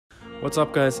What's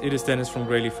up guys, it is Dennis from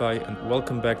Grailify and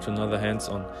welcome back to another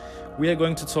hands-on. We are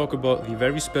going to talk about the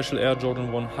very special Air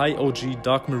Jordan 1 High OG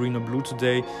Dark Marina Blue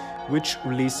today, which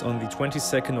released on the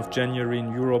 22nd of January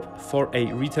in Europe for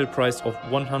a retail price of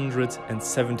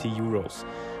 170 euros.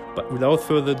 But without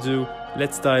further ado,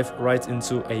 let's dive right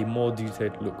into a more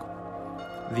detailed look.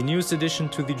 The newest addition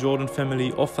to the Jordan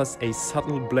family offers a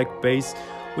subtle black base,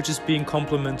 which is being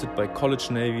complemented by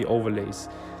college navy overlays.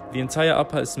 The entire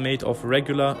upper is made of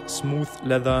regular, smooth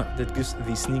leather that gives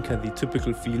the sneaker the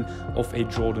typical feel of a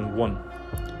Jordan 1.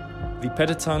 The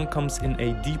peloton comes in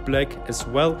a deep black as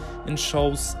well and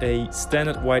shows a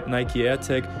standard white Nike Air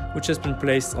tag, which has been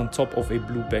placed on top of a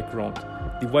blue background.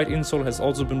 The white insole has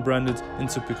also been branded in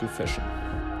typical fashion.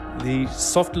 The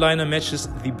soft liner matches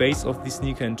the base of the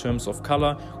sneaker in terms of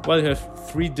color, while you have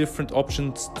three different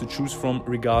options to choose from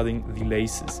regarding the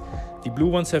laces. The blue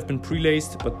ones have been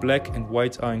pre-laced, but black and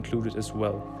white are included as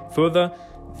well. Further,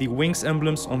 the wings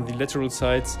emblems on the lateral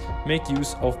sides make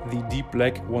use of the deep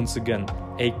black once again.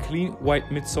 A clean white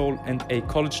midsole and a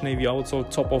college navy outsole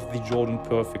top of the Jordan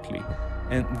perfectly.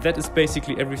 And that is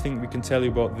basically everything we can tell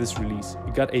you about this release.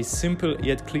 We got a simple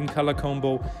yet clean color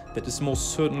combo that is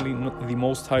most certainly not the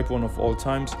most hype one of all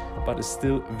times, but is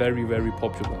still very, very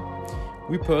popular.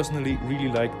 We personally really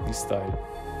like the style.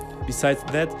 Besides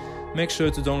that, make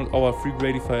sure to download our free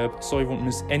Grailify app so you won't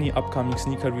miss any upcoming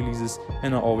sneaker releases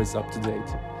and are always up to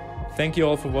date. Thank you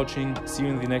all for watching, see you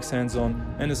in the next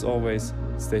hands-on, and as always,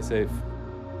 stay safe.